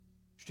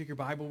Take your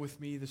Bible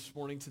with me this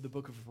morning to the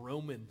book of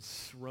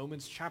Romans.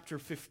 Romans chapter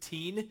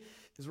 15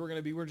 is where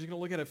we're just going to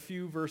look at a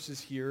few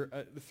verses here,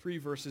 the three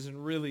verses,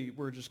 and really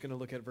we're just going to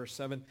look at verse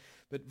 7.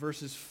 But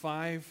verses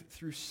 5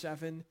 through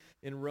 7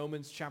 in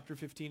Romans chapter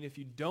 15. If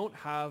you don't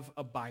have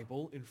a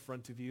Bible in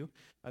front of you,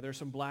 there's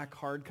some black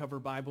hardcover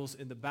Bibles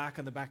in the back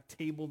on the back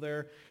table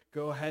there.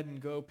 Go ahead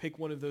and go pick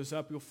one of those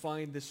up. You'll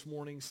find this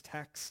morning's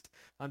text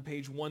on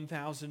page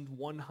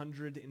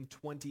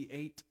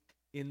 1128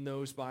 in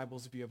those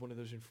Bibles if you have one of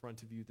those in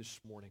front of you this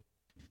morning.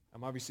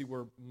 Obviously,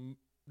 we're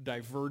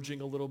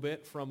diverging a little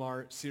bit from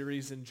our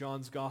series in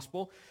John's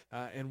Gospel,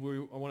 and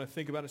I want to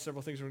think about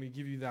several things. We're going to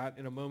give you that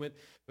in a moment.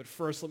 But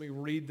first, let me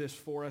read this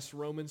for us.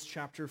 Romans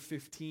chapter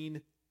 15,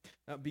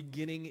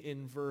 beginning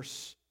in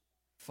verse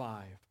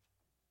 5.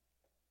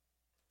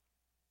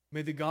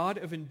 May the God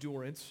of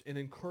endurance and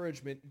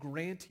encouragement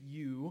grant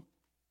you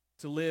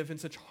to live in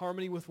such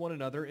harmony with one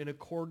another in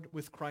accord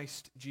with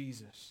Christ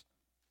Jesus,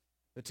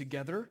 that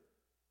together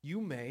you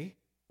may,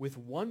 with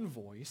one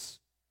voice,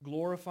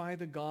 glorify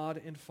the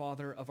God and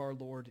Father of our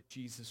Lord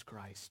Jesus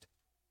Christ.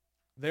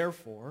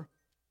 Therefore,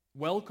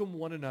 welcome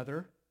one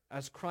another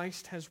as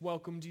Christ has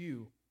welcomed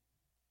you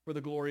for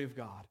the glory of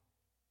God.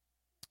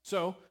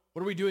 So,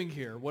 what are we doing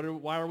here?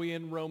 Why are we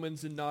in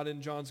Romans and not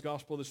in John's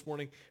Gospel this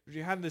morning?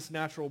 We had this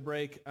natural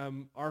break.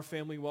 Our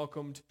family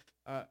welcomed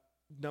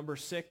number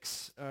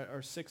 6,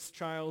 our sixth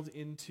child,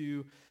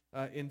 into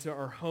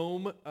our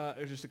home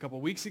just a couple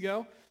weeks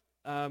ago.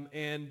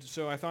 And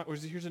so I thought,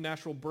 here's a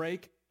natural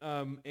break,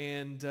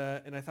 and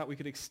I thought we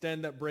could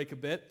extend that break a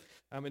bit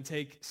and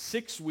take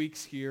 6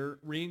 weeks here,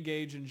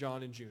 re-engage in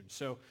John in June.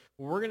 So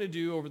what we're going to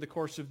do over the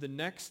course of the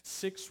next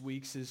 6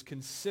 weeks is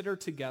consider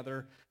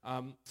together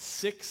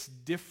 6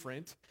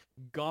 different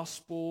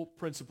gospel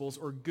principles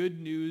or good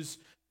news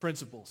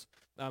principles.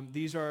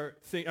 These are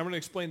I'm going to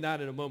explain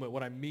that in a moment,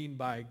 what I mean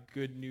by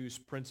good news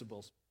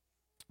principles.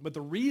 But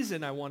the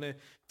reason I want to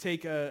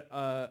take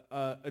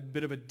a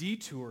bit of a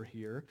detour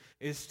here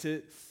is to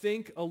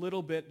think a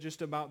little bit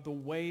just about the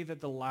way that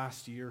the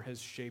last year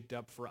has shaped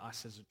up for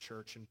us as a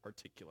church in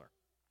particular.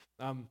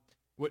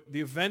 What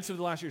the events of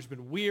the last year has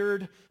been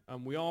weird.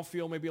 We all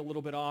feel maybe a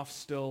little bit off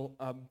still.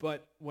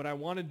 But what I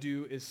want to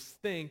do is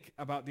think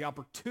about the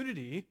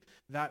opportunity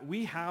that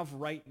we have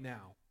right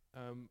now.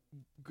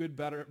 Good,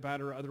 bad,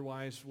 or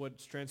otherwise,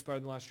 what's transpired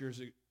in the last year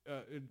is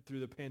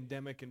through the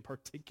pandemic in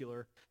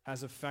particular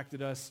has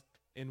affected us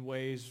in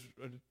ways,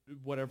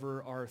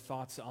 whatever our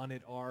thoughts on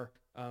it are,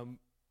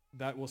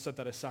 that we'll set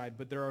that aside.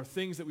 But there are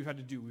things that we've had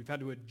to do. We've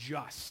had to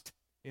adjust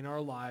in our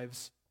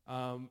lives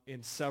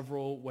in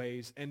several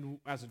ways. And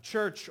as a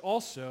church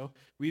also,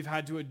 we've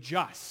had to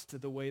adjust to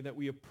the way that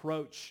we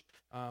approach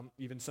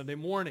even Sunday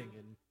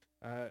morning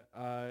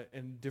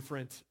and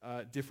different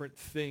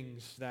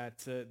things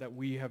that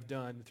we have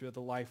done throughout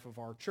the life of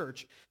our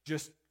church.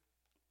 Just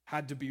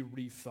had to be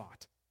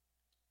rethought.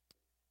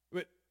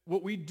 But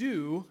what we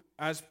do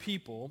as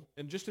people,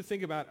 and just to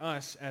think about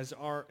us as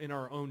in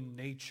our own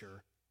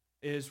nature,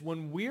 is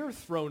when we're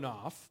thrown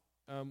off,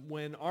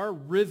 when our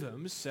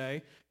rhythms,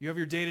 say, you have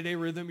your day-to-day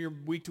rhythm, your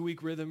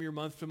week-to-week rhythm, your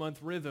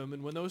month-to-month rhythm,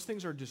 and when those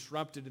things are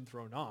disrupted and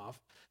thrown off,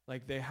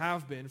 like they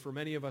have been for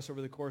many of us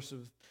over the course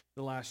of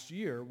the last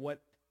year,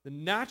 what the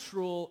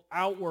natural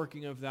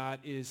outworking of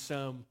that is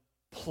some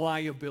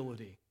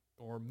pliability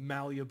or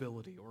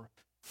malleability or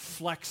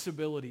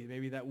flexibility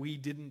maybe that we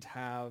didn't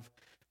have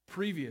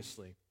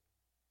previously.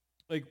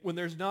 Like when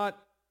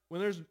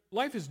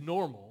life is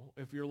normal,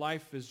 if your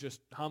life is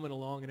just humming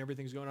along and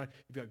everything's going on,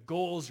 you've got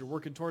goals, you're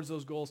working towards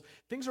those goals,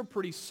 things are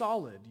pretty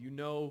solid. You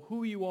know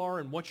who you are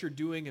and what you're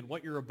doing and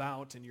what you're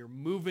about, and you're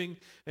moving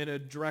in a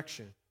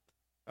direction.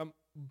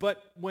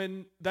 But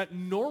when that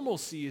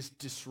normalcy is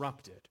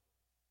disrupted,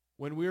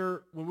 when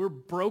we're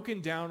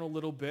broken down a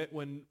little bit,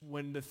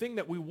 when the thing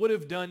that we would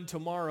have done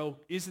tomorrow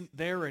isn't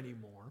there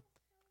anymore,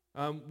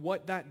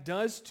 what that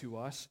does to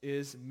us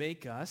is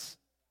make us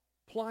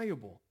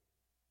pliable.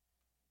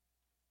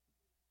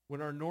 When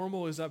our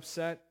normal is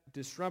upset,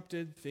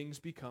 disrupted, things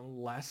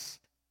become less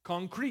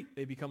concrete.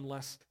 They become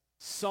less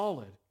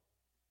solid.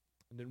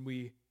 And then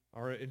we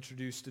are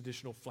introduced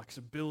additional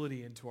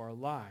flexibility into our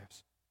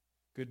lives,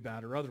 good,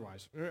 bad, or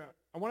otherwise.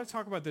 I want to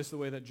talk about this the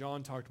way that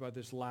John talked about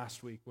this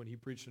last week when he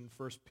preached in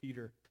 1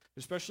 Peter,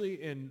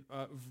 especially in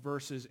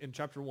verses in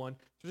chapter 1,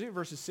 especially in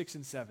verses 6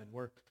 and 7,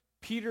 where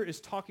Peter is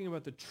talking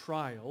about the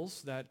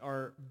trials that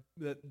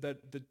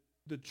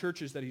the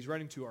churches that he's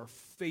writing to are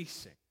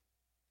facing.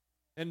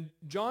 And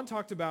John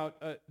talked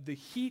about the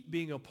heat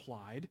being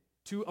applied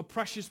to a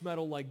precious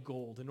metal like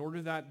gold in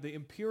order that the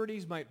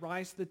impurities might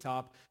rise to the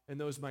top and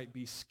those might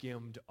be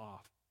skimmed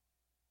off.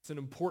 It's an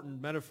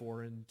important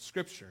metaphor in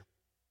Scripture.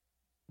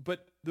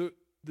 But the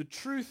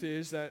truth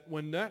is that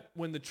when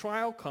the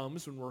trial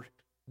comes, when we're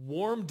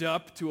warmed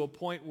up to a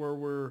point where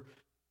we're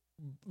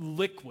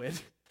liquid,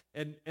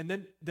 and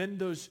then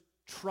those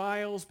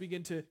trials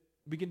begin to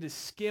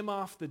skim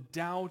off the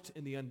doubt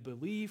and the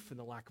unbelief and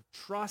the lack of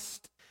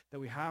trust that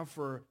we have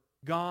for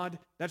God.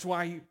 That's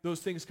why those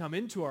things come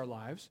into our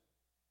lives.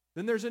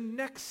 Then there's a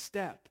next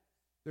step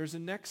there's a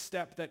next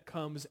step that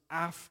comes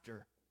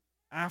after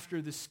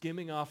the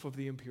skimming off of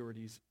the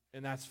impurities,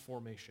 and that's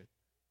formation.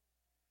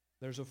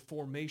 There's a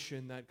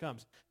formation that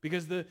comes.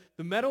 Because the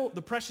metal,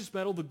 the precious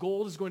metal, the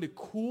gold is going to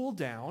cool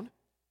down,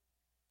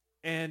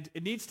 and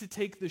it needs to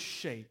take the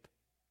shape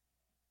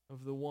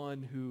of the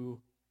one who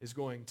is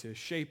going to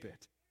shape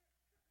it.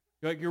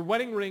 Like your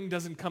wedding ring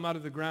doesn't come out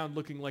of the ground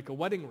looking like a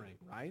wedding ring,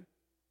 right?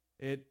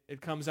 It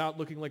comes out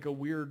looking like a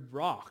weird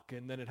rock,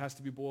 and then it has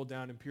to be boiled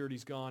down,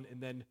 impurities gone, and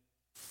then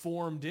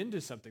formed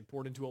into something,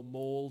 poured into a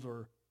mold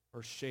or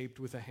shaped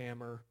with a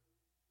hammer.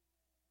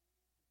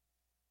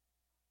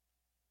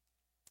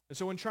 And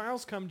so when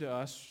trials come to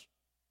us,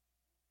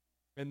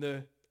 and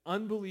the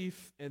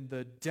unbelief and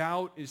the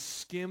doubt is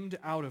skimmed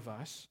out of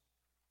us,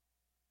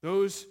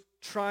 those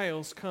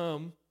trials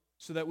come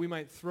so that we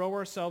might throw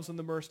ourselves on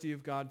the mercy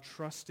of God,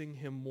 trusting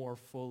him more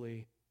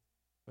fully.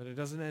 But it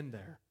doesn't end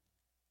there.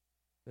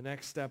 The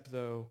next step,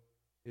 though,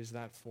 is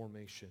that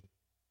formation.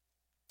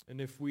 And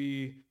if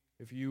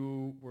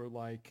you were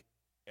like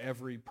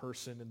every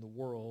person in the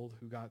world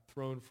who got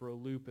thrown for a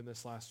loop in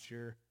this last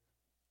year,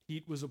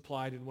 heat was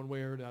applied in one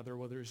way or another,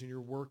 whether it was in your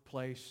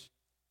workplace,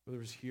 whether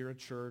it was here at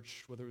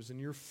church, whether it was in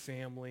your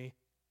family,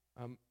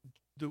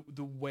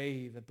 the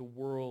way that the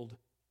world,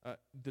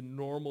 the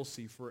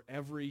normalcy for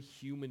every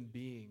human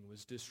being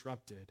was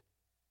disrupted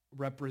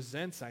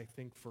represents, I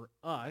think, for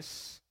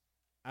us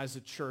as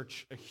a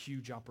church, a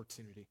huge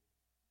opportunity.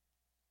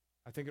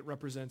 I think it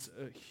represents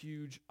a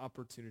huge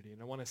opportunity.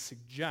 And I want to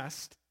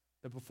suggest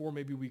that before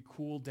maybe we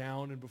cool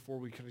down and before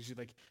we kind of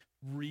like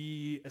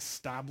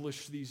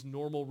re-establish these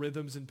normal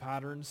rhythms and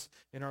patterns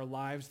in our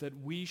lives, that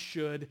we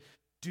should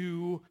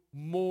do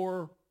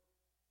more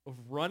of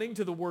running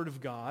to the Word of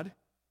God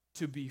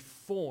to be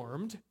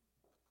formed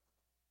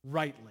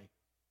rightly.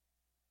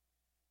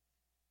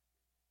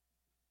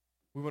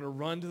 We want to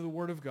run to the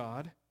Word of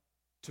God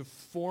to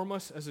form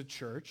us as a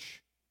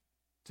church,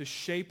 to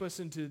shape us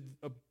into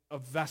a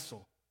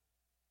vessel,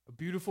 a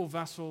beautiful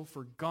vessel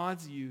for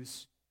God's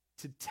use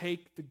to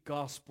take the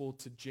gospel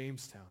to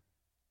Jamestown.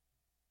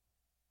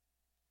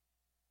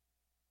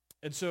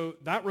 And so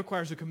that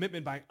requires a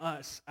commitment by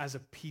us as a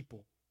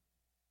people.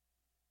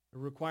 It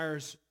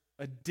requires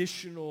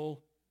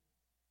additional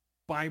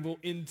Bible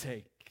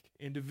intake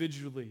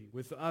individually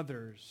with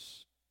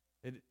others.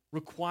 It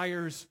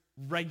requires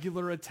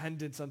regular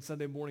attendance on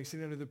Sunday morning,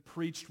 sitting under the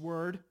preached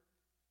word.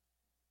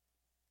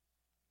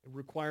 It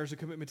requires a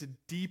commitment to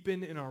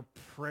deepen in our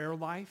prayer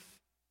life.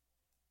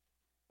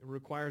 It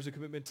requires a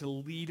commitment to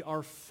lead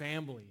our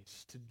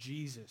families to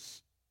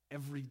Jesus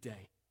every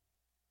day.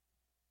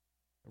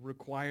 It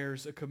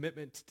requires a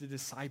commitment to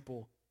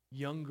disciple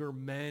younger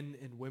men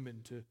and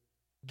women, to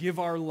give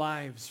our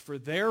lives for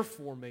their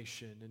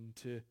formation and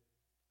to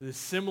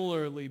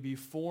similarly be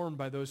formed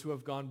by those who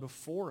have gone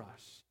before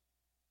us.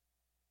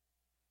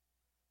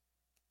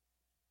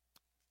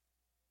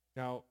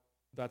 Now,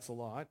 that's a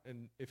lot,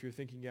 and if you're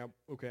thinking, yeah,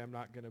 okay, I'm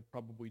not going to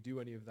probably do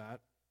any of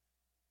that,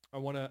 I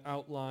want to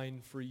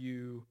outline for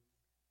you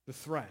the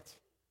threat.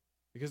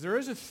 Because there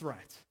is a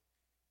threat,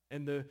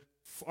 and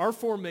our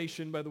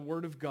formation by the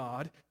Word of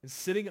God and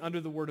sitting under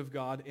the Word of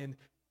God and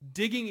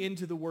digging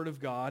into the Word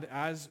of God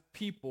as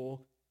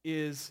people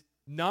is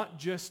not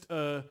just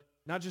a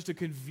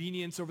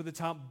convenience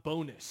over-the-top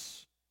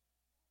bonus.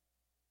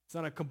 It's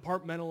not a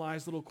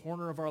compartmentalized little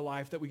corner of our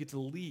life that we get to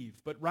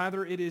leave, but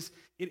rather it is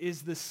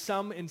the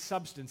sum and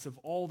substance of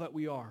all that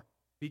we are,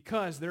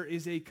 because there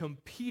is a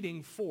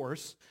competing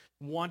force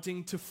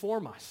wanting to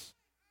form us.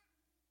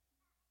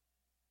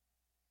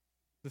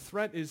 The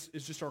threat is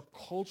just our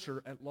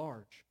culture at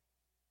large.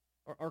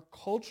 Our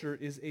culture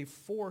is a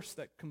force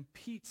that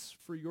competes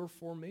for your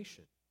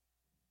formation.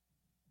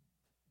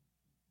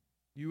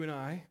 You and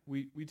I,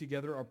 we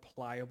together are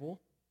pliable,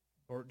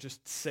 or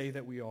just say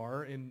that we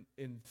are in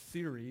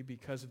theory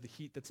because of the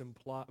heat that's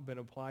been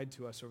applied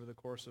to us over the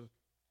course of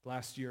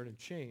last year and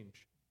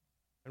change.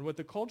 And what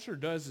the culture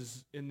does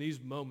is, in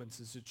these moments,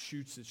 is it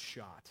shoots its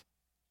shot.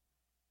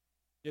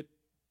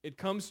 It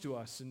comes to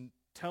us and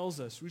tells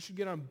us we should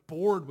get on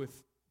board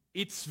with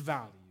its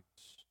values,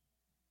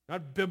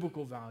 not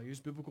biblical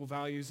values. Biblical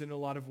values in a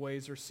lot of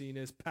ways are seen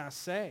as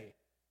passé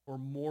or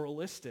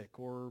moralistic,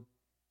 or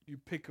you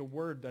pick a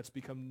word that's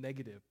become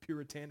negative,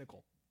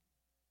 puritanical.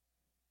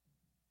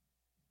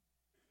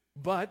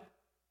 But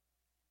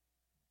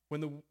when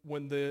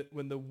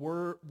the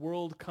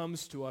world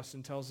comes to us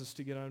and tells us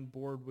to get on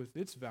board with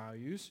its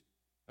values,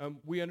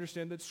 we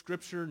understand that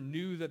Scripture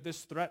knew that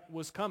this threat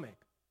was coming.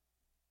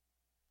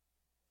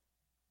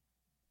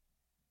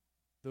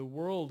 The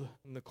world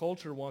and the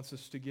culture wants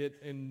us to get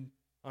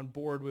on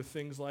board with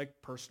things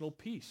like personal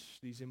peace,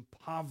 these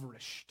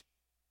impoverished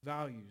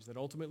values that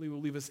ultimately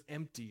will leave us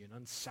empty and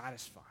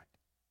unsatisfied,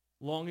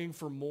 longing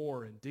for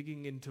more and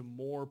digging into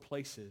more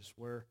places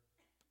where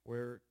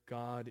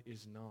God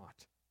is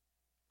not.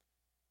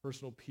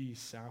 Personal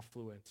peace,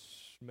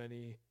 affluence,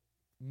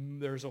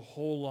 there's a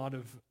whole lot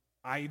of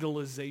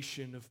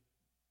idolization of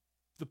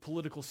the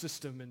political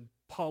system and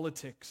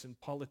politics and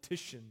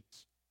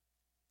politicians.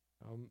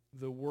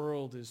 The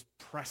world is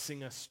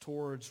pressing us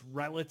towards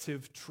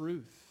relative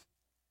truth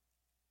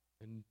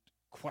and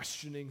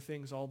questioning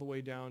things all the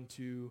way down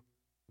to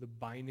the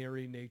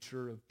binary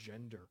nature of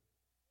gender.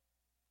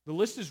 The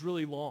list is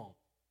really long.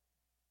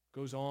 It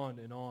goes on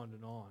and on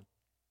and on.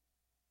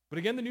 But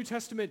again, the New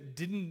Testament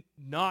did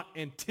not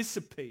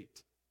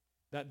anticipate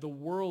that the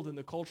world and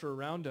the culture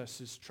around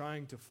us is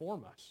trying to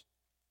form us.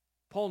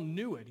 Paul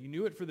knew it. He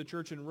knew it for the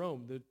church in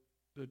Rome,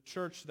 the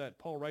church that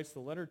Paul writes the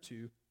letter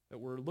to that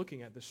we're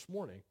looking at this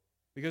morning.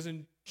 Because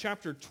in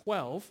chapter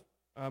 12,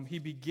 he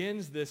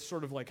begins this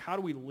sort of like how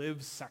do we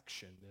live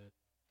section,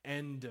 the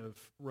end of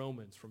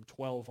Romans from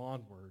 12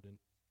 onward.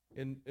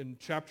 And in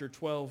chapter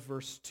 12,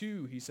 verse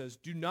 2, he says,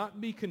 "Do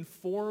not be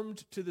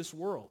conformed to this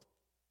world."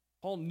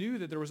 Paul knew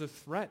that there was a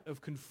threat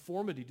of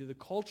conformity to the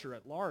culture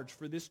at large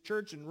for this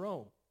church in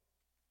Rome.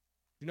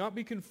 Do not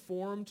be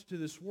conformed to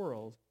this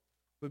world,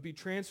 but be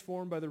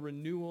transformed by the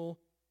renewal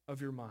of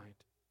your mind.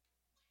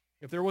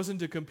 If there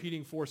wasn't a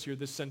competing force here,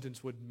 this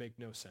sentence would make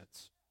no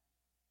sense.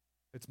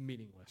 It's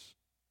meaningless.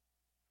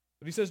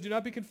 But he says, do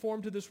not be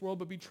conformed to this world,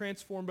 but be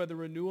transformed by the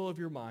renewal of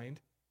your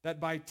mind, that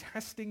by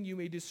testing you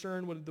may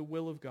discern what is the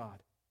will of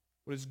God,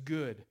 what is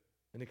good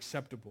and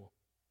acceptable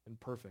and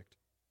perfect.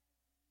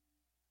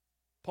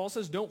 Paul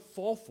says, don't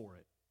fall for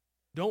it.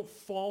 Don't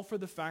fall for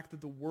the fact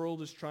that the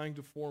world is trying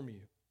to form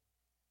you.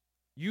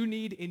 You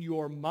need in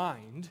your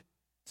mind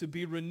to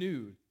be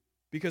renewed,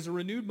 because a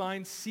renewed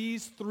mind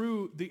sees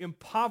through the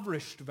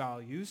impoverished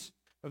values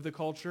of the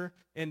culture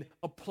and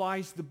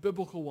applies the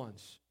biblical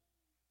ones,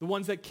 the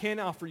ones that can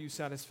offer you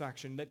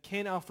satisfaction, that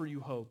can offer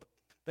you hope,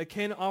 that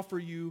can offer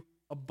you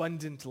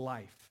abundant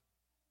life.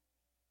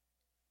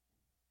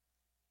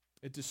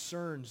 It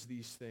discerns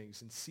these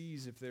things and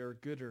sees if they are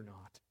good or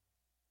not.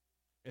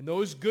 And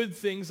those good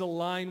things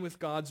align with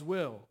God's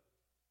will.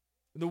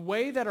 The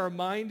way that our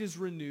mind is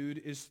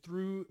renewed is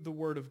through the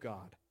Word of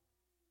God.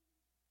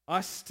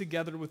 Us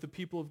together with the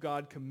people of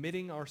God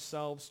committing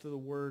ourselves to the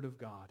Word of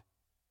God.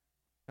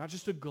 Not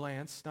just a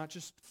glance, not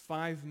just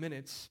 5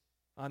 minutes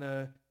on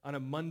a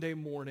Monday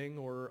morning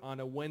or on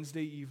a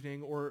Wednesday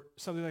evening or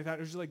something like that.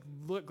 It's just like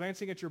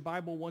glancing at your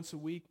Bible once a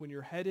week when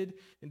you're headed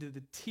into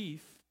the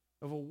teeth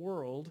of a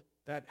world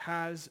that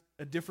has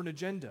a different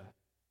agenda.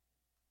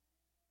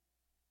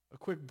 A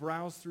quick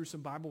browse through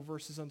some Bible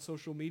verses on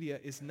social media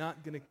is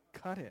not going to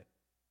cut it.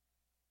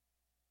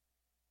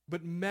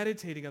 But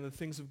meditating on the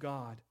things of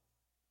God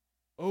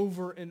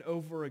over and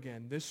over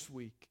again this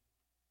week,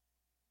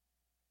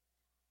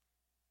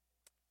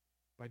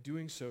 by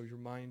doing so, your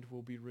mind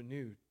will be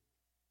renewed.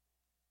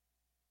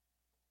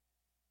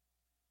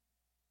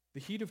 The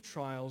heat of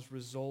trials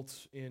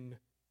results in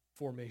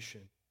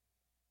formation.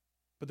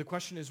 But the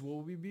question is,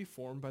 will we be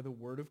formed by the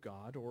Word of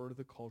God or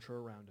the culture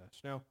around us?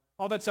 Now,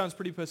 all that sounds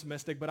pretty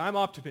pessimistic, but I'm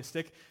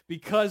optimistic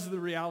because of the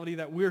reality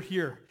that we're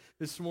here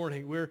this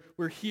morning.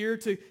 We're here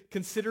to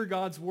consider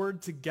God's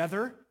Word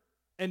together,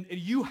 and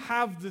you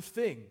have the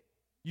thing.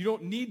 You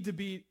don't need to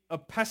be a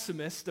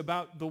pessimist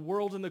about the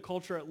world and the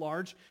culture at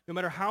large, no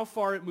matter how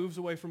far it moves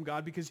away from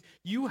God, because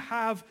you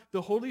have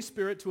the Holy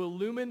Spirit to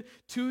illumine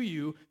to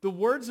you the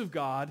words of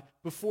God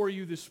before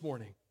you this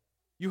morning.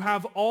 You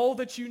have all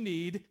that you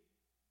need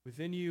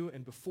within you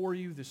and before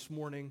you this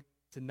morning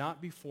to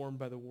not be formed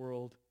by the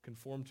world,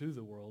 conformed to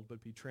the world,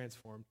 but be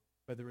transformed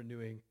by the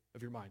renewing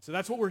of your mind. So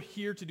that's what we're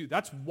here to do.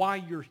 That's why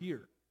you're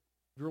here.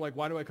 If you're like,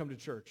 why do I come to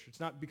church? It's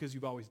not because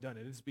you've always done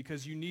it. It's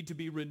because you need to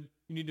be you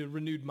need a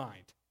renewed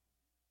mind.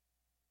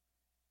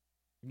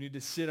 You need to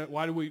sit.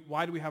 Why do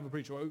we have a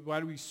preacher? Why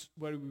do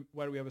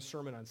we have a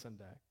sermon on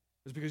Sunday?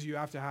 It's because you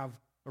have to have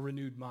a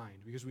renewed mind,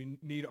 because we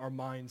need our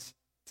minds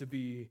to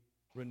be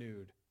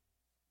renewed.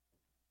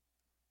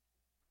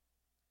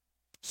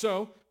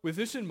 So, with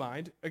this in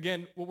mind,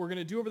 again, what we're going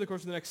to do over the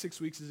course of the next 6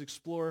 weeks is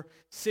explore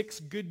 6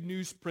 good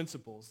news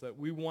principles that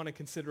we want to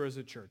consider as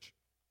a church.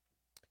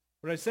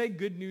 When I say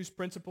good news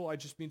principle, I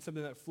just mean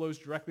something that flows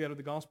directly out of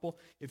the gospel.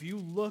 If you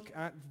look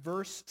at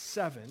verse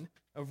 7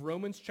 of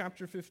Romans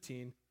chapter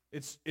 15,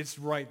 it's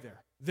right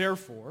there.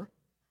 Therefore,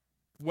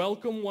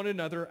 welcome one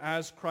another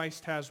as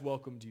Christ has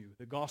welcomed you.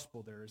 The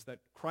gospel there is that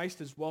Christ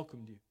has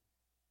welcomed you.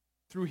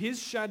 Through his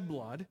shed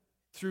blood,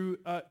 through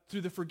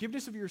the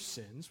forgiveness of your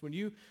sins, when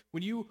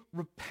you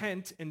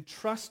repent and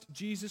trust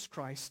Jesus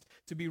Christ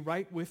to be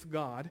right with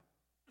God,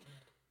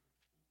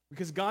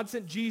 because God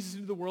sent Jesus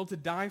into the world to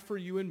die for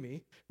you and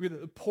me,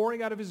 the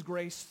pouring out of his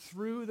grace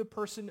through the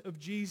person of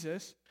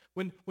Jesus,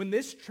 when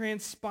this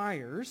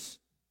transpires,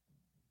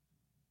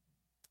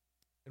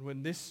 and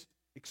when this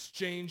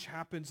exchange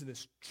happens and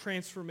this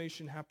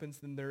transformation happens,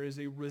 then there is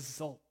a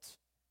result.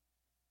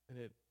 And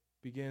it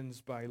begins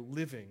by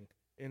living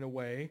in a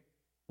way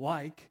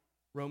like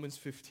Romans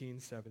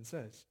 15:7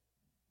 says,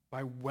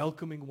 by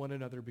welcoming one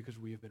another because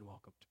we have been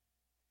welcomed.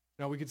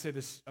 Now, we could say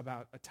this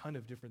about a ton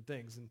of different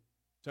things, and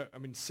so,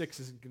 6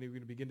 isn't going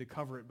to begin to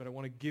cover it, but I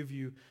want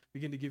to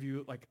begin to give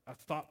you like a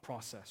thought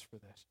process for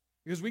this.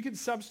 Because we could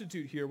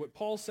substitute here what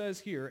Paul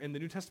says here, and the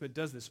New Testament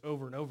does this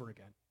over and over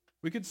again.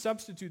 We could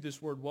substitute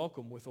this word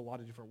welcome with a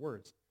lot of different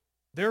words.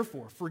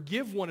 Therefore,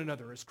 forgive one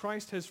another as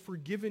Christ has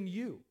forgiven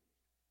you.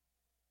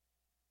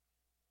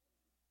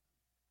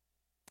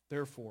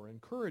 Therefore,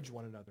 encourage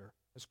one another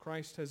as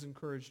Christ has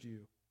encouraged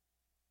you.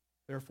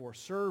 Therefore,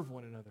 serve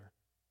one another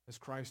as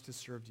Christ has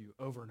served you,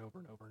 over and over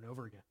and over and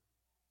over again.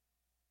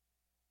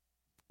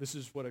 This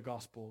is what a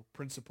gospel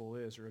principle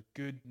is, or a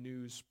good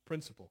news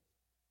principle.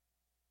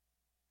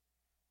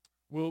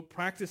 Will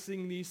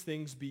practicing these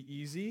things be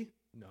easy?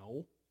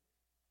 No.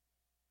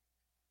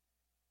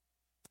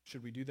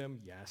 Should we do them?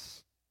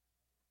 Yes.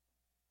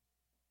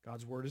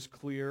 God's word is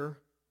clear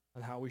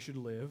on how we should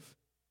live.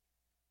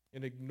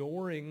 And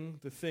ignoring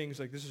the things,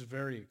 like this is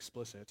very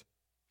explicit.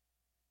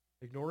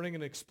 Ignoring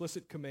an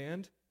explicit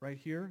command right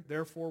here,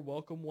 therefore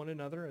welcome one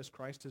another as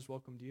Christ has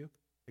welcomed you.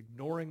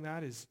 Ignoring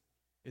that is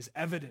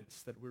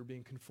evidence that we're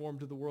being conformed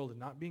to the world and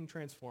not being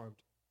transformed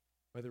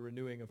by the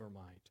renewing of our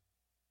mind.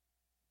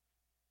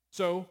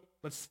 So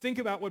let's think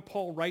about what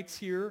Paul writes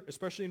here,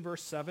 especially in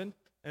verse 7,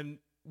 and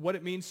what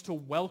it means to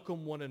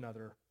welcome one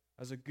another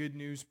as a good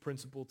news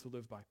principle to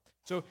live by.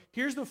 So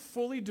here's the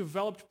fully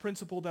developed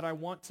principle that I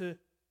want to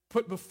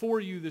put before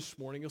you this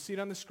morning. You'll see it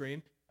on the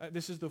screen.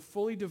 This is the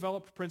fully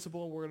developed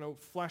principle, and we're going to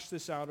flesh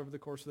this out over the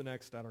course of the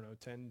next,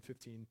 10,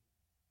 15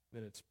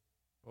 minutes,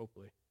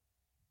 hopefully.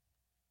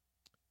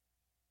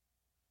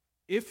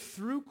 If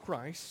through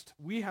Christ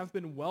we have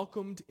been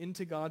welcomed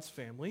into God's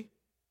family,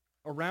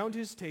 around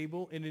his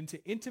table, and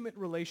into intimate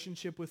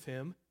relationship with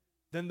him,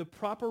 then the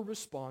proper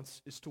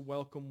response is to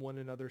welcome one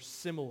another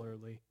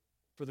similarly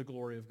for the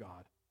glory of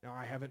God. Now,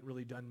 I haven't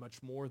really done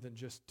much more than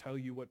just tell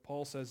you what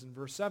Paul says in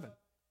verse 7.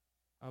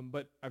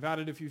 But I've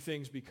added a few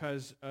things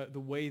because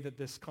the way that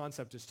this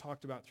concept is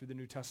talked about through the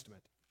New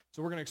Testament.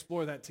 So we're going to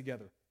explore that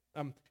together.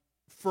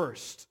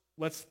 First,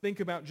 let's think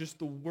about just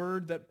the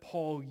word that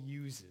Paul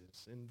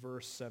uses in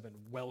verse 7,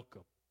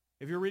 welcome.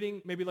 If you're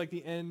reading maybe like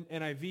the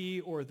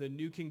NIV or the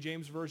New King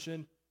James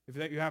Version,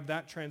 if you have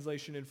that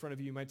translation in front of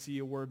you, you might see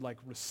a word like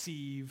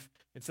receive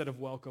instead of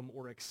welcome,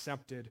 or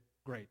accepted.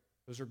 Great.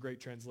 Those are great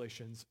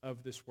translations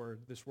of this word.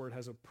 This word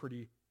has a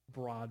pretty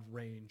broad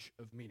range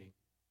of meaning.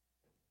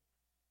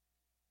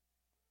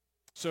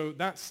 So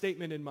that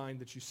statement in mind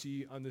that you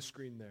see on the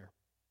screen there,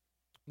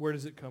 where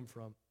does it come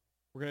from?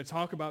 We're going to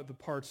talk about the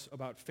parts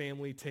about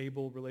family,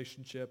 table,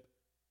 relationship,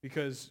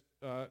 because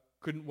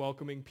couldn't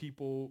welcoming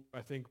people,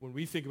 I think when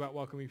we think about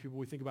welcoming people,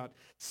 we think about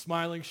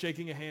smiling,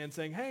 shaking a hand,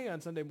 saying, hey,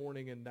 on Sunday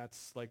morning, and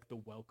that's like the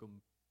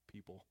welcome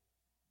people,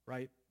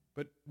 right?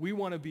 But we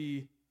want to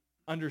be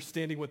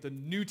understanding what the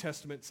New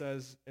Testament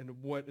says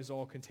and what is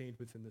all contained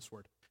within this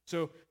word.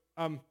 So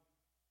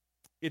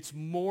it's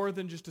more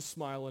than just a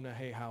smile and a,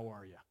 hey, how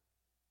are you?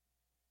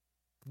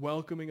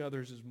 Welcoming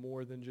others is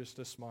more than just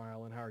a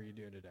smile and how are you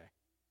doing today?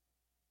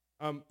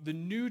 The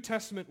New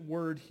Testament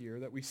word here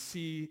that we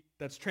see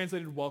that's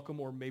translated welcome,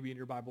 or maybe in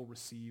your Bible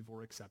receive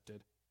or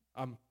accepted,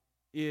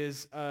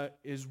 is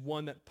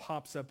one that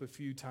pops up a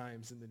few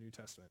times in the New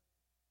Testament.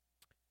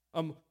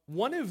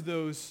 One of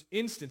those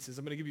instances,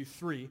 I'm going to give you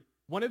three.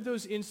 One of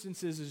those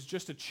instances is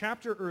just a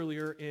chapter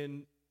earlier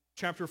in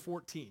chapter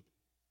 14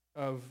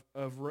 of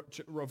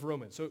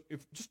Romans. So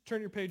if just turn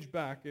your page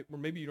back, or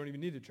maybe you don't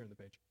even need to turn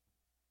the page.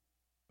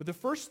 But the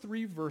first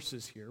three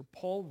verses here,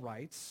 Paul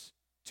writes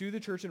to the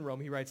church in Rome,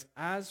 he writes,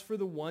 as for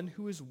the one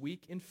who is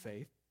weak in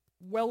faith,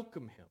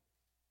 welcome him,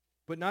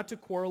 but not to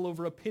quarrel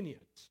over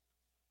opinions.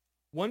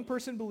 One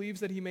person believes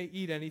that he may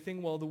eat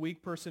anything, while the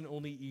weak person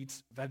only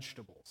eats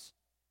vegetables.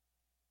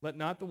 Let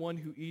not the one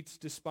who eats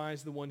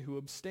despise the one who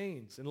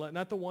abstains, and let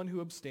not the one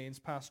who abstains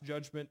pass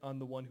judgment on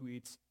the one who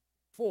eats,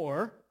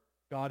 for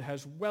God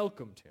has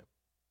welcomed him.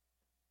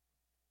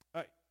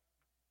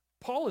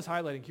 Paul is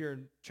highlighting here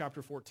in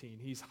chapter 14,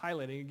 he's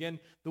highlighting again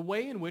the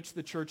way in which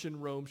the church in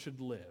Rome should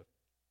live.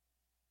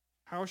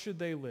 How should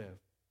they live?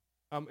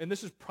 And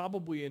this is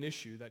probably an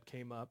issue that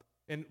came up.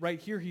 And right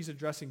here he's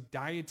addressing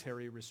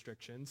dietary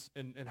restrictions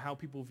and how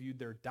people viewed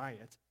their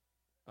diet.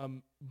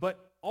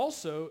 But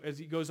also, as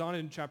he goes on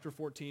in chapter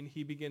 14,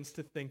 he begins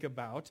to think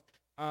about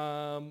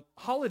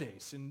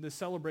holidays and the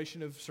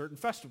celebration of certain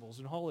festivals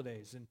and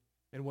holidays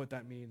and what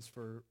that means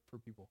for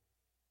people.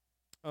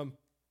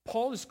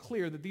 Paul is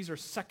clear that these are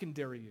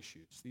secondary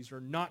issues. These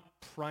are not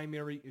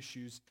primary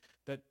issues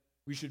that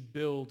we should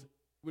build.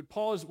 What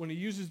Paul is, when he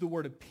uses the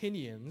word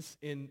opinions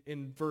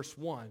in verse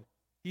 1,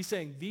 he's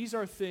saying these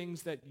are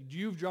things that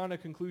you've drawn a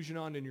conclusion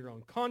on in your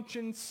own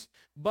conscience,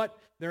 but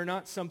they're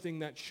not something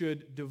that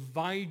should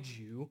divide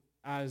you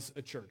as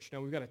a church.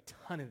 Now, we've got a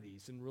ton of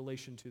these in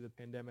relation to the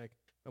pandemic,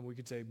 and we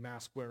could say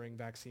mask wearing,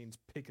 vaccines,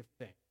 pick a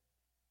thing.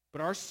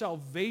 But our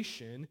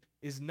salvation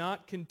is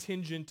not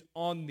contingent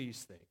on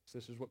these things.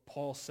 This is what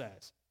Paul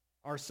says.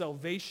 Our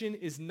salvation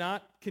is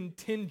not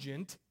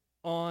contingent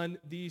on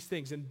these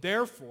things, and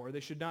therefore they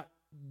should not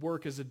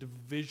work as a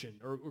division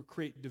or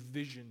create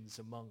divisions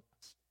among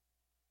us.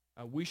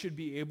 We should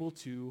be able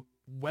to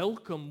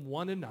welcome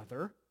one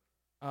another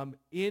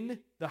in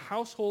the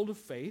household of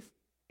faith,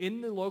 in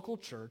the local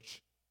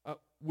church,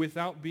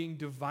 without being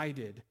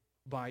divided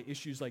by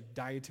issues like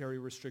dietary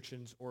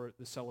restrictions or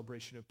the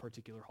celebration of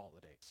particular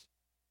holidays.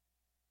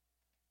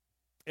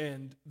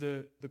 And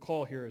the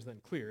call here is then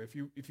clear. If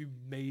you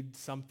made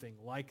something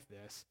like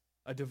this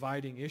a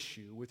dividing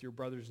issue with your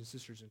brothers and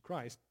sisters in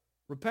Christ,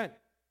 repent.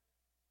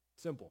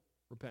 Simple.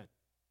 Repent.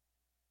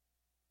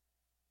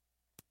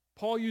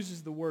 Paul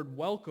uses the word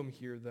welcome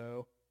here,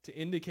 though, to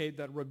indicate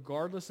that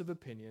regardless of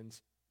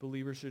opinions,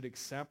 believers should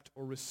accept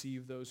or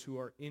receive those who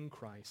are in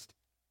Christ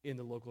in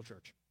the local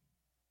church.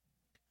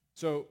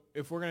 So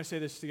if we're going to say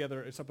this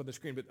together, it's up on the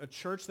screen, but a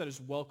church that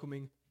is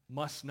welcoming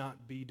must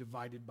not be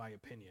divided by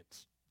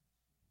opinions.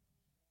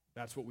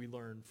 That's what we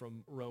learn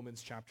from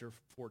Romans chapter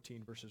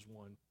 14, verses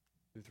 1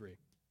 through 3.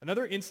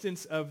 Another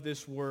instance of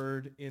this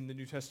word in the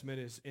New Testament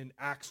is in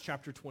Acts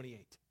chapter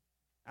 28.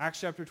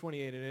 Acts chapter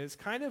 28, and it's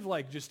kind of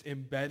like just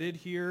embedded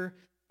here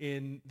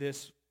in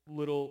this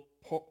little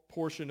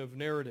portion of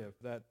narrative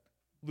that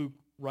Luke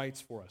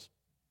writes for us.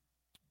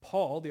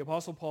 Paul, the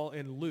Apostle Paul,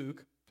 and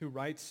Luke, who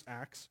writes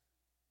Acts,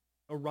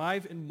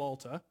 arrive in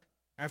Malta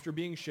after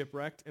being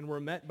shipwrecked and were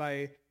met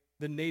by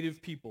the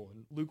native people.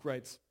 And Luke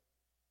writes,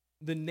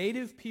 "The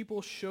native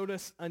people showed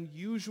us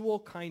unusual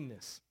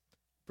kindness,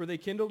 for they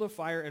kindled a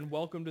fire and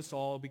welcomed us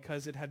all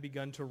because it had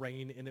begun to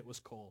rain and it was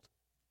cold."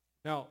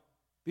 Now,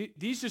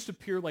 these just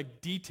appear like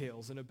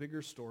details in a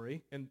bigger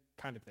story, and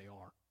kind of they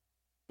are.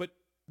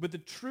 But the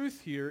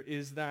truth here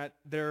is that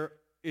there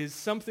is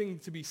something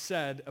to be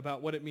said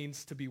about what it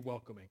means to be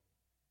welcoming.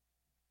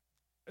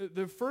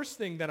 The first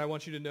thing that I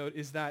want you to note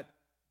is that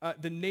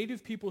the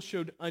native people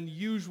showed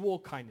unusual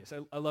kindness.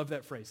 I love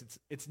that phrase.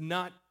 It's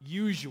not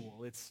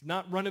usual. It's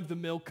not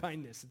run-of-the-mill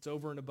kindness. It's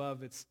over and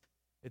above. It's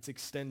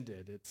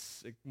extended.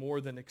 It's more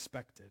than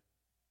expected.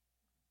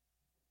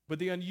 But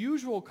the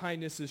unusual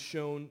kindness is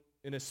shown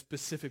in a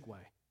specific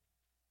way,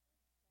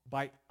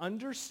 by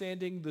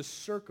understanding the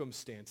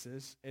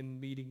circumstances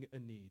and meeting a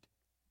need.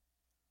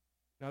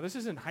 Now, this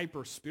isn't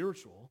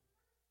hyper-spiritual.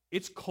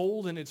 It's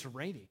cold and it's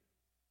raining.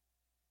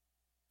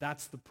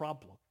 That's the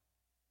problem.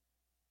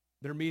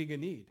 They're meeting a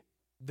need.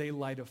 They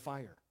light a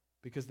fire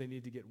because they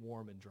need to get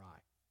warm and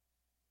dry.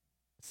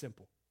 It's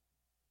simple.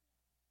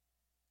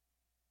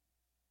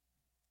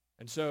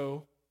 And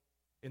so,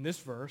 in this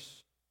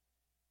verse,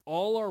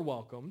 all are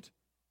welcomed.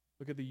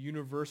 Look at the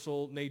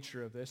universal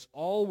nature of this.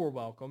 All were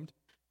welcomed.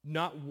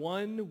 Not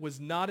one was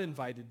not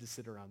invited to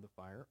sit around the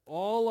fire.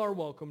 All are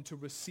welcome to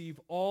receive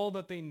all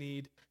that they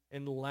need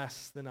in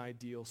less than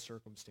ideal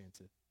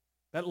circumstances.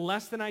 That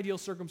less than ideal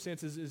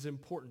circumstances is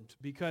important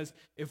because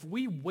if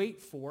we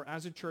wait for,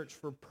 as a church,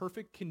 for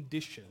perfect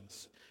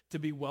conditions to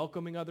be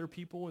welcoming other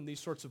people in these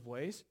sorts of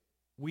ways,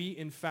 we,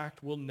 in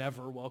fact, will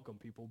never welcome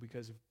people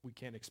because we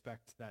can't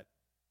expect that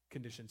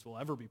conditions will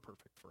ever be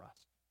perfect for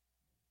us.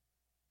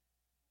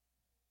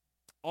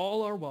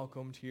 All are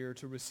welcomed here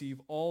to receive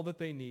all that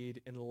they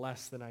need in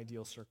less than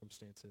ideal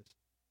circumstances.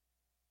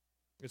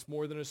 It's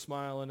more than a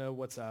smile and a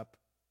what's up.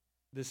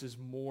 This is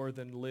more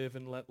than live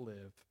and let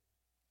live.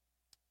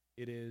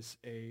 It is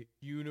a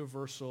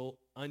universal,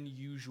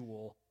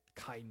 unusual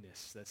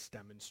kindness that's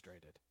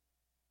demonstrated.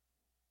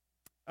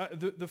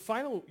 The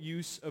final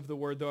use of the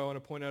word, though, I want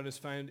to point out is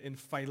found in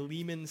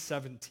Philemon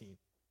 17.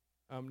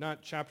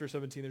 Not chapter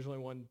 17. There's only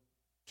one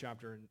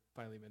chapter in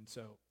Philemon,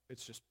 so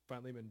it's just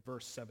Philemon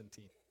verse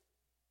 17.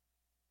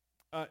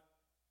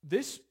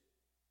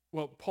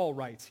 Paul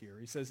writes here.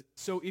 He says,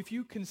 "So if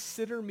you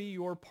consider me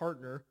your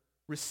partner,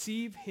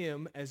 receive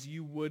him as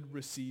you would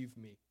receive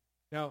me."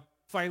 Now,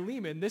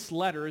 Philemon, this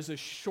letter is a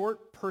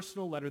short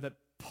personal letter that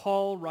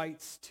Paul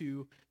writes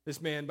to this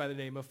man by the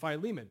name of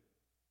Philemon.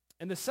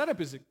 And the setup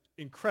is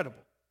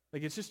incredible.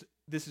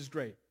 This is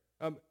great.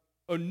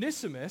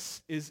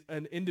 Onesimus is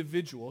an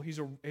individual.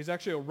 He's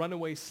actually a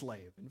runaway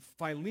slave. And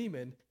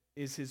Philemon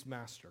is his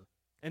master.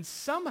 And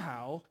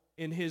somehow,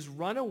 in his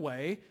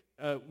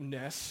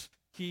runawayness,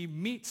 he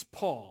meets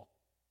Paul.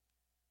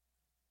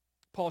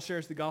 Paul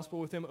shares the gospel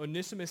with him.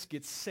 Onesimus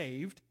gets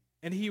saved.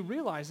 And he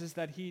realizes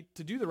that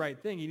to do the right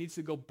thing, he needs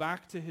to go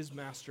back to his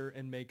master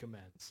and make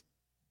amends.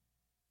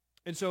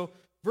 And so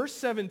verse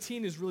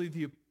 17 is really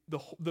the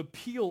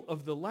appeal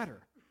of the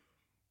letter.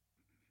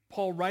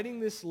 Paul writing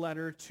this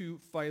letter to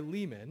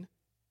Philemon,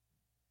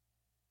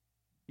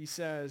 he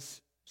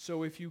says,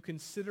 "So if you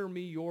consider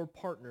me your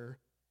partner,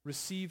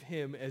 receive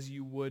him as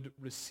you would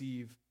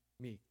receive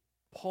me."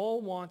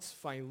 Paul wants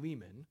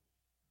Philemon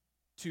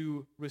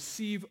to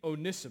receive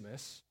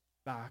Onesimus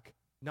back,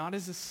 not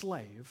as a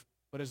slave,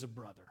 but as a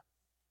brother.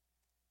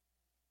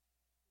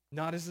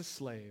 Not as a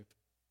slave,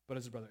 but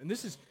as a brother. And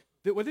this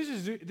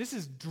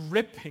is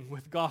dripping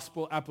with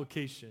gospel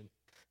application.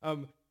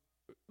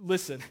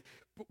 Listen,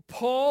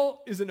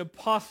 Paul is an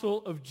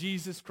apostle of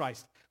Jesus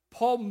Christ.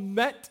 Paul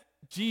met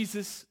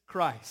Jesus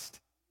Christ.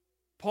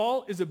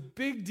 Paul is a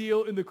big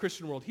deal in the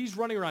Christian world. He's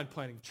running around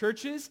planting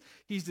churches.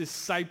 He's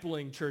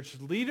discipling church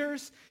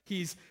leaders.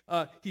 He's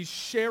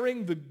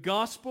sharing the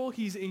gospel.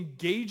 He's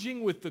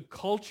engaging with the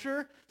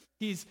culture.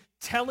 He's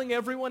telling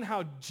everyone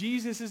how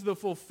Jesus is the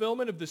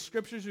fulfillment of the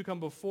scriptures who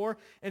come before,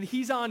 and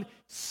he's on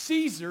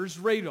Caesar's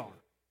radar.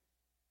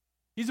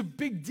 He's a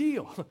big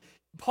deal.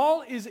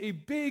 Paul is a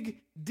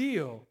big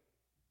deal.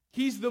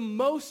 He's the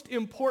most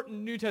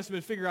important New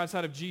Testament figure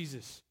outside of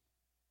Jesus.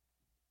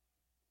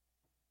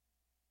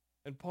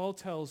 And Paul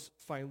tells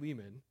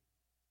Philemon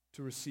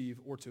to receive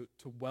or to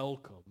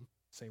welcome,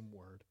 same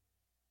word,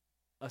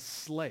 a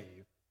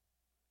slave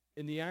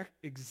in the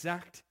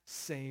exact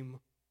same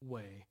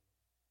way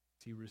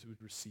he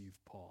would receive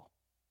Paul.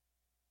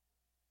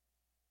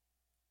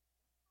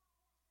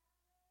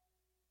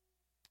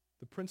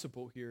 The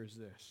principle here is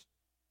this: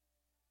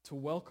 to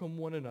welcome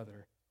one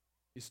another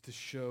is to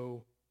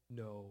show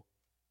no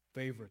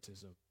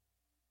favoritism.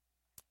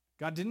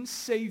 God didn't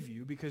save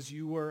you because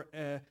you were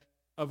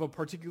of a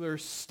particular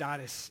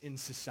status in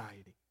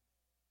society.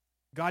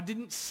 God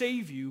didn't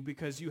save you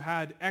because you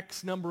had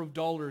X number of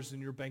dollars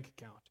in your bank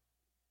account.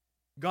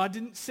 God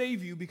didn't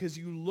save you because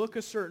you look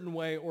a certain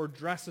way or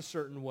dress a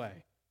certain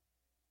way.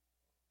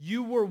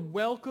 You were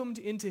welcomed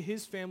into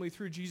his family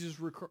through Jesus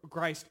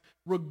Christ,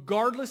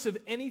 regardless of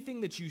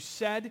anything that you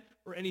said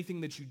or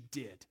anything that you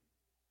did.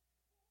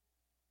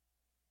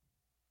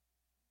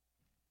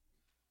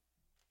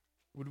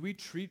 Would we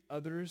treat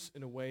others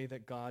in a way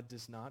that God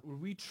does not?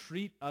 Would we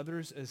treat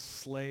others as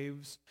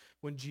slaves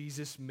when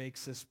Jesus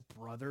makes us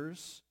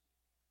brothers?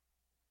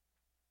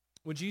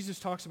 When Jesus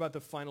talks about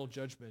the final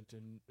judgment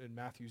in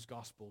Matthew's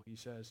gospel, he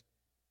says,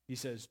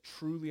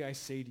 "Truly I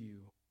say to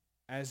you,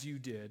 as you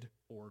did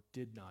or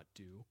did not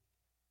do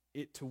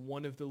it to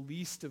one of the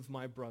least of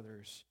my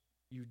brothers,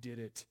 you did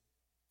it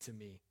to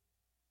me."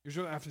 Here's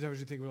what after you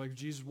think, we're like, if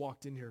Jesus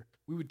walked in here,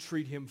 we would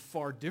treat him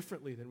far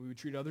differently than we would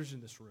treat others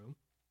in this room.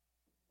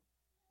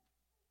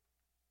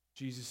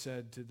 Jesus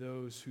said, to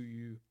those who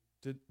you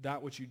did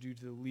that which you do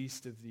to the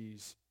least of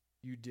these,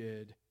 you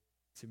did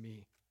to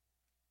me.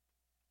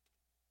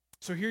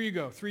 So here you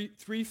go.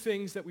 Three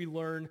things that we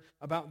learn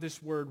about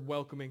this word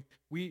welcoming.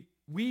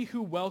 We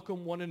who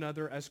welcome one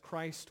another as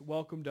Christ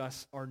welcomed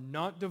us are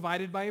not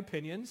divided by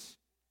opinions,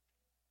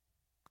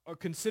 or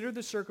consider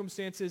the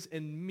circumstances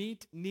and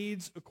meet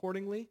needs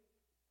accordingly,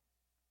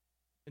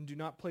 and do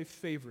not play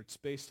favorites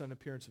based on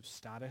appearance of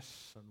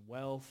status, on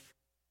wealth,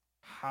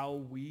 how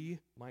we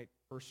might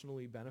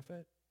personally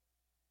benefit.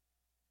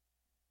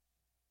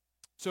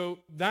 So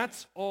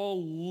that's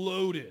all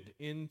loaded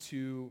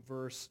into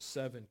verse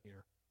 7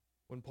 here,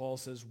 when Paul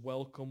says,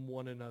 welcome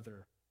one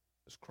another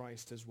as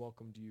Christ has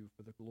welcomed you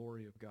for the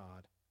glory of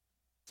God.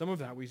 Some of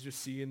that we just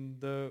see in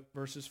the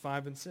verses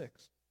 5 and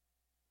 6.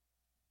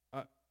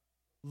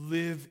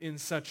 Live in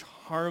such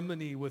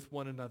harmony with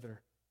one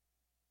another.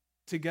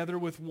 Together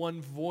with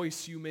one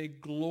voice you may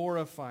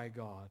glorify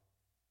God.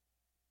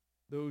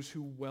 Those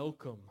who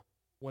welcome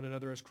one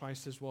another as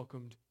Christ has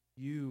welcomed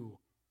you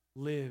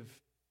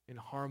live in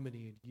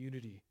harmony and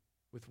unity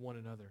with one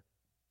another.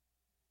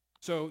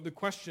 So the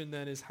question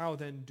then is, how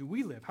then do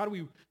we live? How do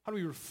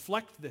we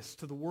reflect this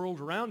to the world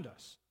around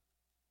us?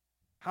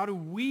 How do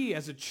we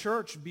as a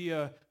church be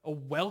a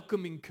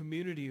welcoming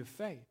community of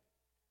faith?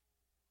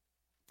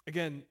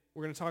 Again,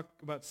 we're going to talk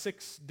about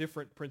 6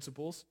 different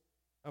principles,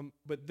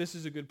 but this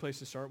is a good place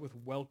to start with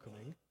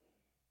welcoming.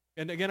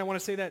 And again, I want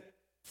to say that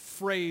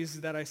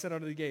phrase that I said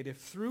out of the gate. If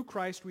through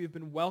Christ we have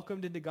been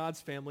welcomed into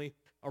God's family,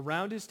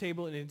 around his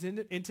table in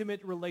an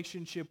intimate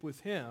relationship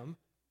with him,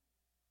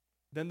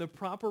 then the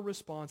proper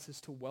response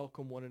is to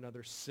welcome one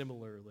another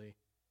similarly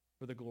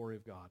for the glory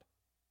of God.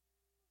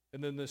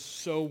 And then the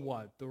so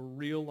what, the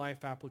real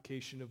life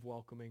application of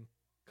welcoming,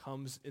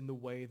 comes in the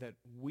way that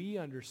we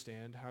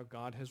understand how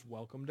God has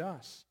welcomed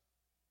us.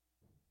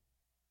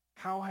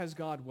 How has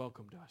God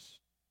welcomed us?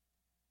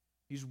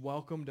 He's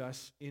welcomed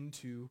us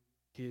into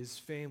his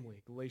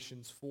family.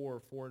 Galatians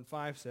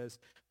 4:4-5 says,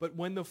 "But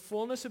when the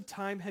fullness of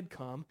time had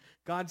come,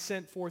 God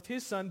sent forth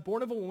his Son,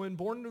 born of a woman,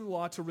 born under the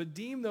law, to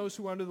redeem those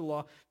who are under the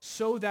law,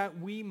 so that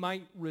we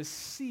might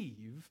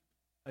receive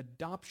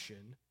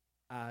adoption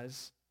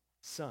as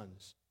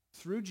sons."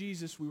 Through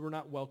Jesus, we were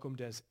not welcomed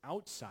as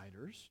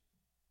outsiders.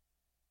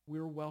 We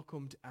were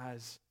welcomed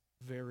as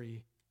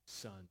very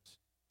sons.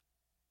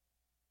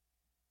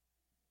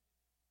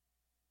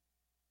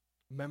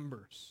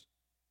 Members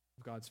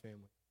of God's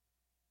family.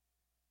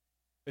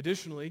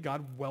 Additionally,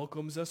 God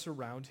welcomes us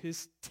around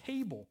his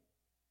table.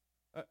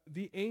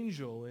 The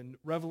angel in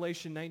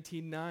Revelation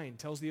 19:9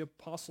 tells the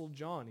Apostle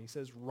John, he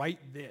says,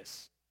 "Write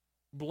this,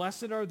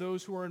 blessed are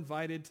those who are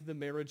invited to the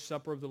marriage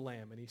supper of the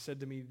Lamb." And he said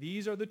to me,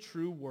 "These are the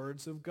true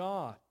words of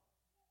God."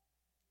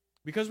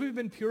 Because we've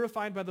been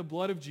purified by the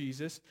blood of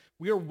Jesus,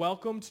 we are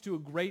welcomed to a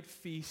great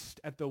feast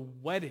at the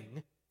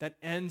wedding that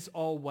ends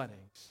all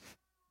weddings.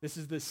 This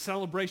is the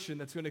celebration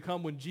that's going to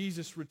come when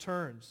Jesus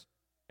returns.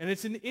 And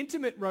it's an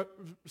intimate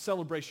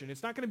celebration.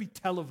 It's not going to be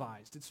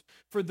televised. It's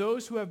for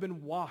those who have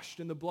been washed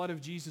in the blood of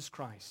Jesus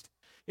Christ.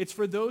 It's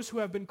for those who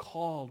have been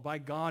called by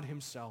God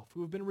himself,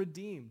 who have been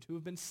redeemed, who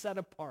have been set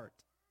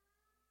apart.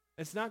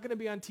 It's not going to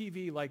be on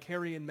TV like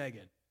Harry and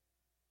Meghan.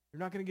 You're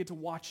not going to get to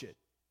watch it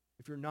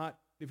if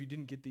you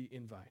didn't get the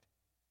invite.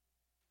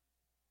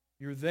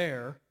 You're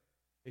there.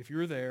 If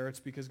you're there,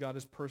 it's because God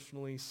has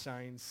personally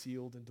signed,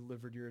 sealed, and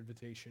delivered your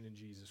invitation in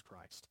Jesus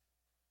Christ.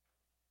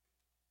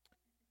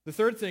 The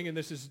third thing, and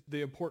this is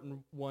the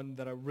important one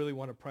that I really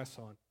want to press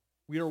on,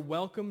 We are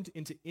welcomed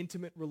into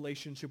intimate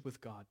relationship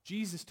with God.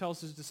 Jesus tells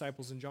his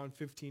disciples in John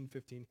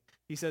 15:15,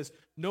 he says,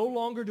 "No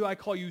longer do I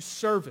call you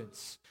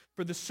servants,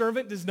 for the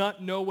servant does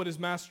not know what his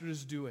master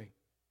is doing.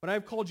 But I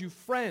have called you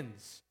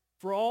friends,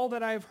 for all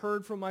that I have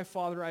heard from my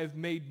Father I have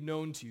made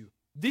known to you."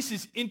 This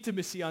is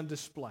intimacy on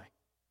display.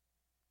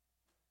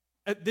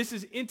 This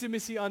is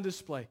intimacy on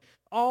display.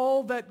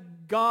 All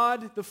that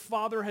God the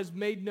Father has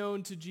made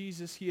known to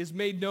Jesus, he has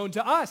made known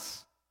to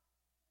us.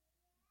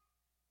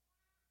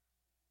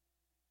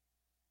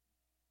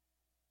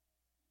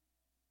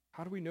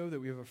 How do we know that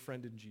we have a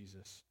friend in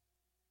Jesus?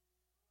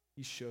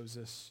 He shows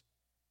us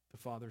the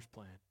Father's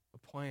plan, a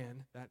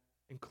plan that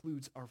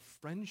includes our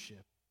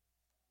friendship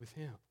with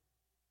him.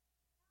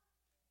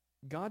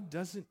 God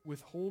doesn't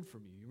withhold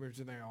from you. You may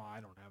say, "Oh,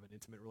 I don't have an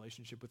intimate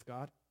relationship with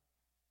God."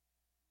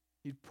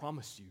 He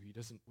promised you. He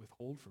doesn't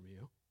withhold from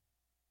you.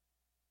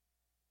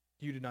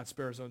 He did not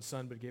spare his own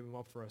son, but gave him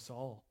up for us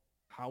all.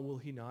 How will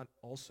he not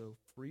also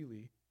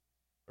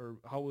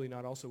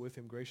with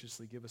him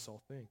graciously give us all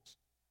things?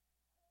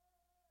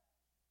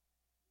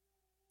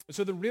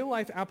 So the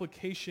real-life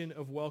application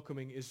of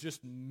welcoming is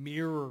just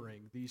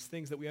mirroring these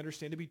things that we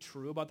understand to be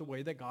true about the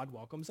way that God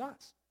welcomes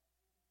us.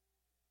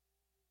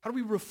 How do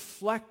we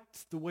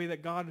reflect the way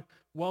that God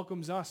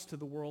welcomes us to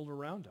the world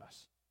around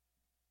us?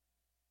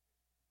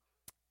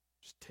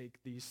 Just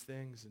take these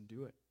things and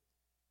do it.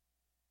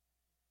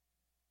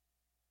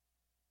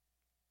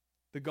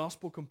 The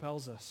gospel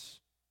compels us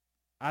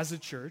as a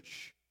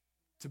church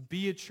to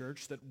be a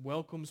church that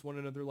welcomes one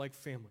another like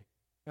family.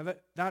 Now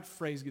that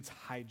phrase gets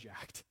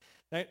hijacked.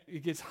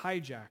 It gets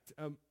hijacked.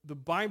 The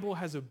Bible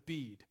has a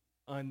bead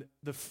on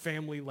the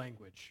family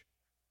language,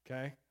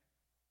 okay?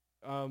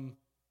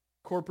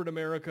 Corporate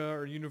America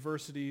or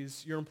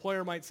universities, your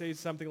employer might say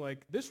something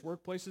like, "This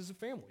workplace is a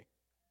family."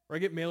 Or I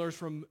get mailers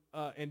from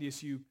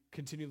NDSU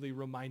continually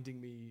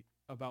reminding me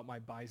about my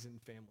Bison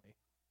family.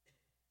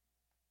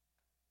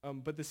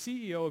 But the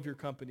CEO of your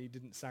company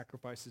didn't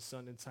sacrifice his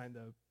son and sign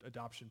the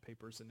adoption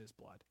papers in his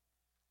blood.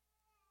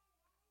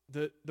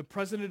 The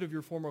president of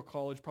your former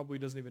college probably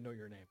doesn't even know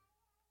your name.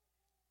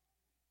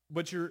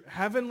 But your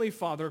heavenly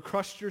Father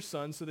crushed your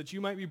son so that you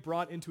might be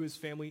brought into his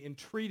family and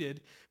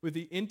treated with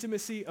the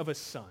intimacy of a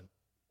son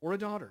or a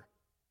daughter.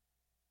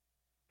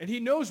 And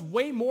he knows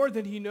way more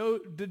than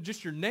than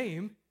just your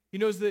name. He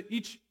knows that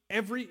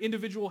every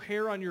individual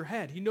hair on your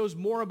head. He knows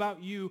more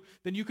about you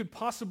than you could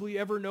possibly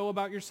ever know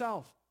about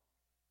yourself.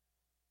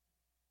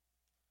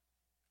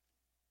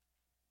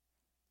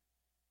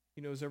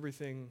 He knows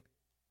everything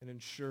and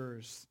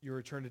ensures your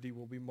eternity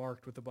will be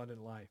marked with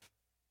abundant life.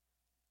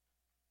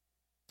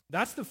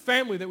 That's the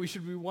family that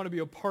we want to be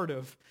a part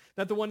of,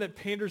 not the one that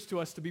panders to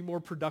us to be more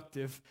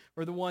productive,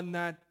 or the one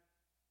that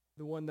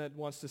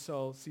wants to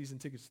sell season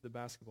tickets to the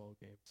basketball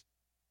games.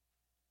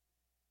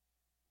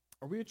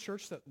 Are we a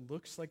church that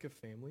looks like a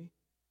family?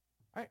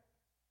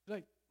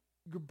 Like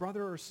your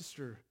brother or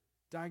sister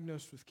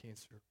diagnosed with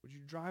cancer. Would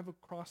you drive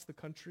across the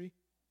country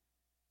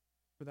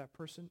for that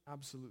person?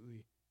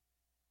 Absolutely.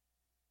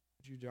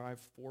 Would you drive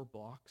 4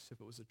 blocks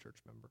if it was a church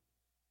member?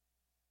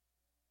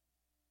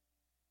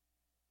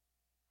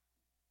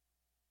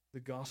 The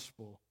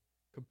gospel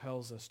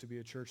compels us to be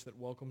a church that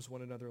welcomes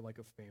one another like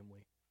a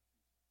family.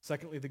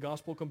 Secondly, the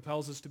gospel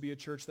compels us to be a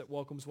church that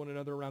welcomes one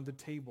another around the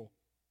table.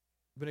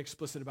 I've been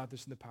explicit about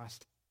this in the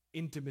past.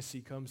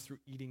 Intimacy comes through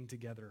eating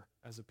together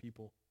as a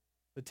people.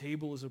 The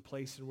table is a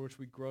place in which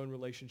we grow in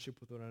relationship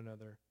with one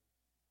another.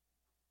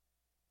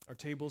 Our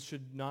tables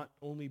should not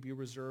only be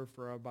reserved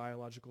for our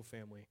biological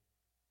family,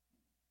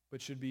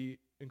 but should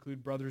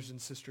include brothers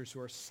and sisters who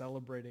are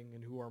celebrating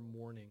and who are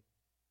mourning.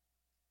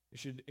 It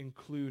should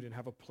include and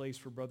have a place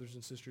for brothers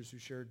and sisters who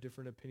share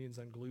different opinions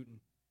on gluten.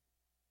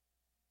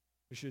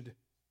 It should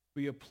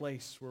be a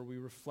place where we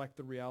reflect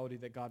the reality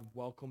that God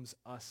welcomes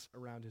us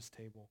around his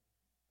table.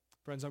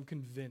 Friends, I'm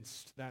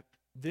convinced that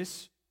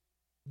this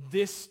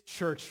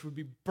church would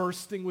be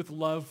bursting with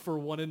love for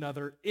one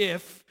another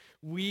if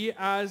we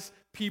as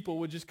people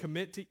would just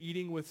commit to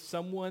eating with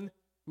someone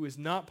who is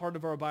not part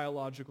of our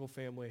biological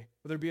family,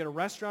 whether it be at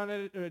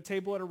a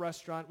table at a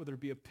restaurant, whether it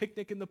be a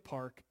picnic in the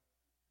park,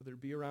 whether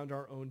it be around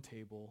our own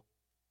table.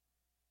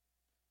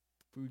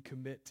 If we would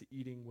commit to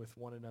eating with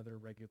one another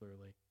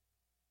regularly,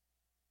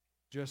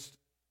 just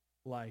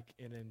like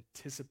in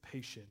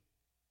anticipation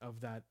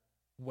of that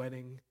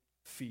wedding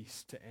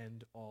feast to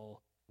end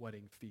all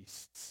wedding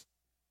feasts.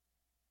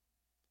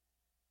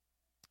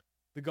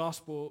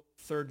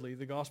 Thirdly,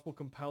 the gospel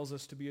compels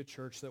us to be a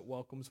church that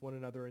welcomes one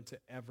another into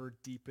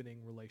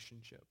ever-deepening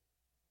relationship.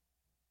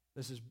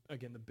 This is,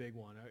 again, the big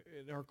one.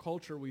 In our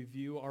culture, we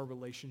view our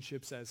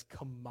relationships as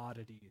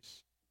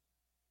commodities.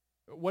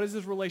 What does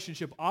this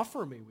relationship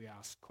offer me? We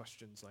ask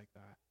questions like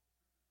that.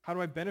 How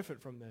do I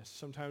benefit from this?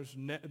 Sometimes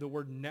the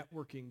word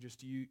networking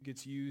just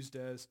gets used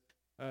as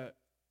a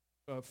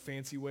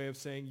fancy way of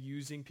saying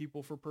using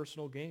people for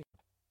personal gain.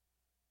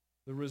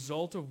 The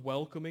result of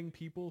welcoming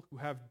people who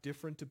have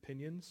different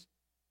opinions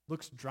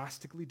looks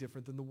drastically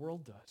different than the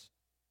world does.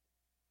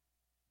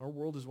 Our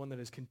world is one that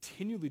is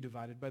continually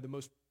divided by the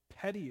most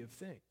petty of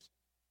things.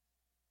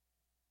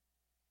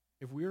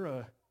 if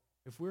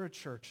we're a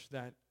church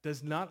that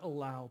does not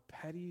allow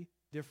petty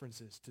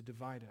differences to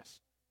divide us,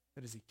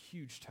 that is a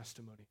huge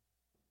testimony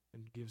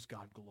and gives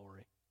God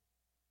glory.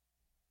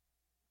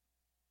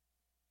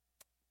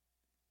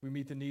 We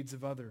meet the needs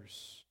of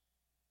others.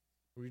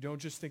 We don't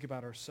just think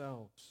about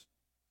ourselves.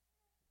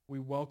 We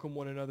welcome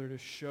one another to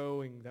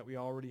showing that we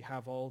already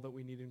have all that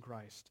we need in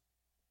Christ.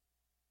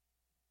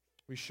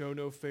 We show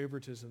no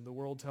favoritism. The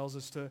world tells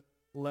us to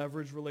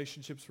leverage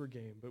relationships for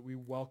gain, but we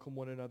welcome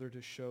one another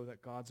to show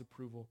that God's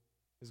approval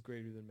is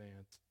greater than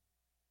man's.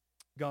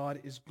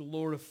 God is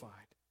glorified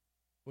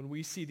when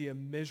we see the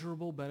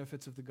immeasurable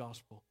benefits of the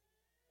gospel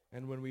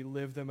and when we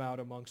live them out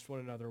amongst one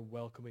another,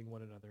 welcoming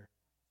one another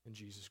in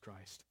Jesus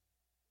Christ.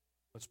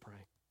 Let's pray.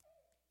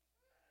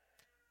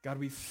 God,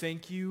 we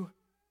thank you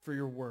for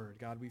your word.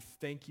 God, we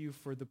thank you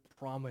for the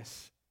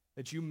promise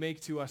that you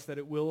make to us that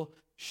it will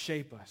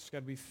shape us.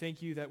 God, we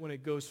thank you that when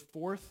it goes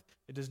forth,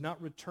 it does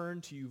not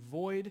return to you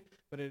void,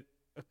 but it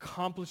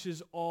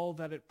accomplishes all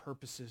that it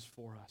purposes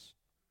for us.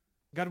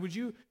 God, would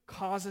you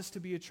cause us to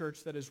be a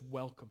church that is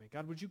welcoming?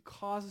 God, would you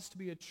cause us to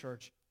be a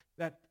church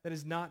that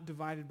is not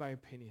divided by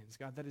opinions?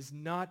 God,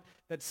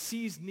 that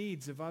sees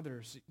needs of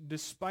others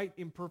despite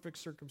imperfect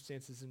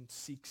circumstances and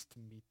seeks to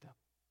meet them.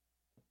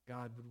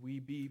 God, would we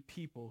be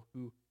people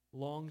who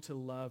long to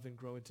love and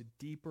grow into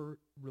deeper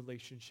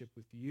relationship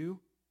with you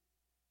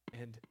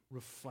and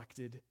reflect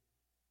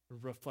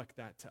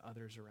that to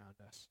others around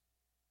us.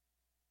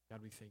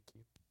 God, we thank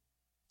you.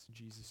 It's in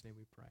Jesus' name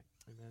we pray.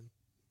 Amen.